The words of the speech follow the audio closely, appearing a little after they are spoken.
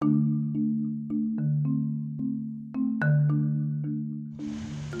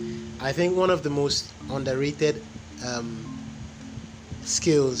I think one of the most underrated um,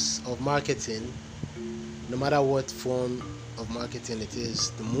 skills of marketing, no matter what form of marketing it is,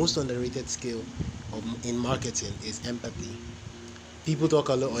 the most underrated skill in marketing is empathy. People talk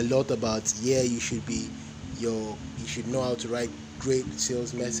a lot about, yeah, you should know how to write great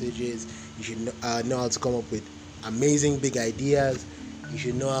sales messages. You should know how to come up with amazing big ideas. You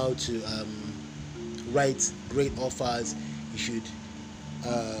should know how to write great offers. You should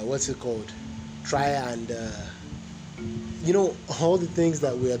what's it called, try and all the things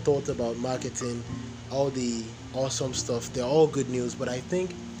that we are taught about marketing, all the awesome stuff, they're all good news, but I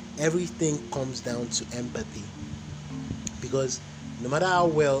think everything comes down to empathy. Because no matter how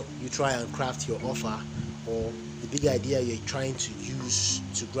well you try and craft your offer, or the big idea you're trying to use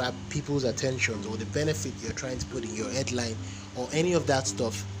to grab people's attention, or the benefit you're trying to put in your headline, or any of that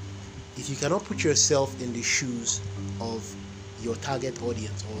stuff, if you cannot put yourself in the shoes of your target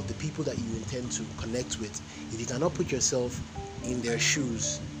audience or the people that you intend to connect with, if you cannot put yourself in their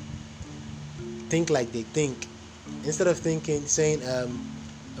shoes, think like they think, instead of saying,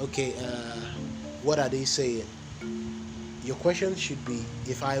 okay, what are they saying? Your question should be,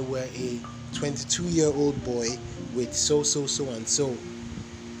 if I were a 22-year-old boy with so so so and so,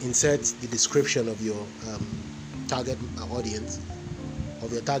 insert the description of your target audience,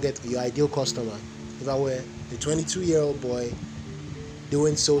 of your ideal customer. If I were a 22-year-old boy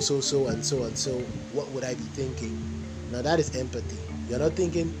doing so so so and so and so, what would I be thinking? Now that is empathy. You're not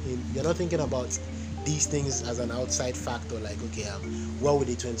thinking about these things as an outside factor, like, okay, what would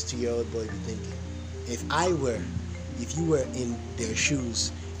a 22-year-old boy be thinking? if I were if you were in their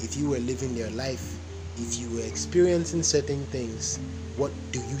shoes, if you were living their life, if you were experiencing certain things, what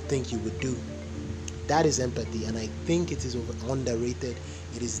do you think you would do? That is empathy, and I think it is underrated.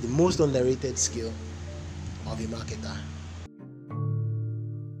 It is the most underrated skill of a marketer.